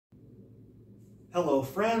Hello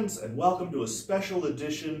friends, and welcome to a special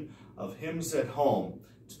edition of Hymns at Home.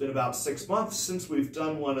 It's been about 6 months since we've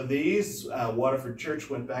done one of these. Waterford Church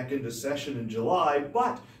went back into session in July,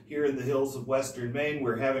 but here in the hills of western Maine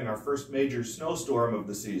we're having our first major snowstorm of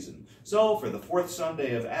the season. So for the fourth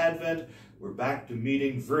Sunday of Advent, we're back to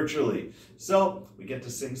meeting virtually. So we get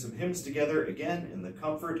to sing some hymns together again in the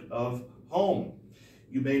comfort of home.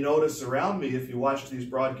 You may notice around me, if you watched these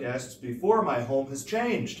broadcasts before, my home has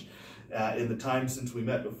changed. In the time since we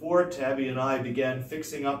met before, Tabby and I began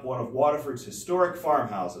fixing up one of Waterford's historic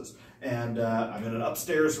farmhouses. And I'm in an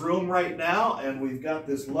upstairs room right now, and we've got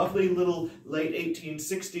this lovely little late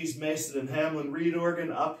 1860s Mason and Hamlin reed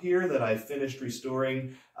organ up here that I finished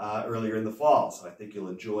restoring earlier in the fall, so I think you'll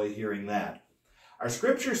enjoy hearing that. Our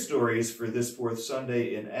scripture stories for this fourth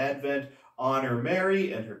Sunday in Advent honor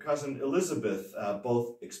Mary and her cousin Elizabeth,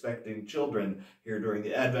 both expecting children here during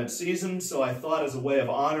the Advent season. So I thought, as a way of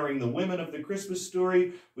honoring the women of the Christmas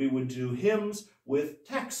story, we would do hymns with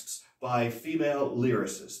texts by female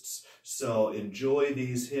lyricists. So enjoy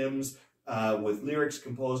these hymns with lyrics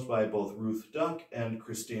composed by both Ruth Duck and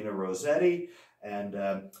Christina Rossetti. And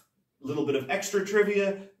a little bit of extra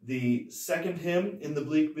trivia: the second hymn in the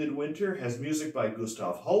Bleak Midwinter has music by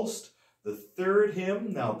Gustav Holst. The third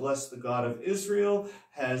hymn, Now Bless the God of Israel,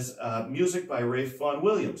 has music by Ralph Vaughan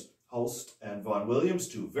Williams. Holst and Vaughan Williams,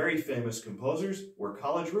 two very famous composers, were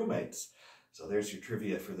college roommates. So there's your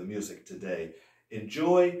trivia for the music today.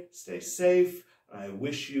 Enjoy, stay safe. I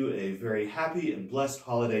wish you a very happy and blessed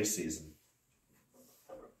holiday season.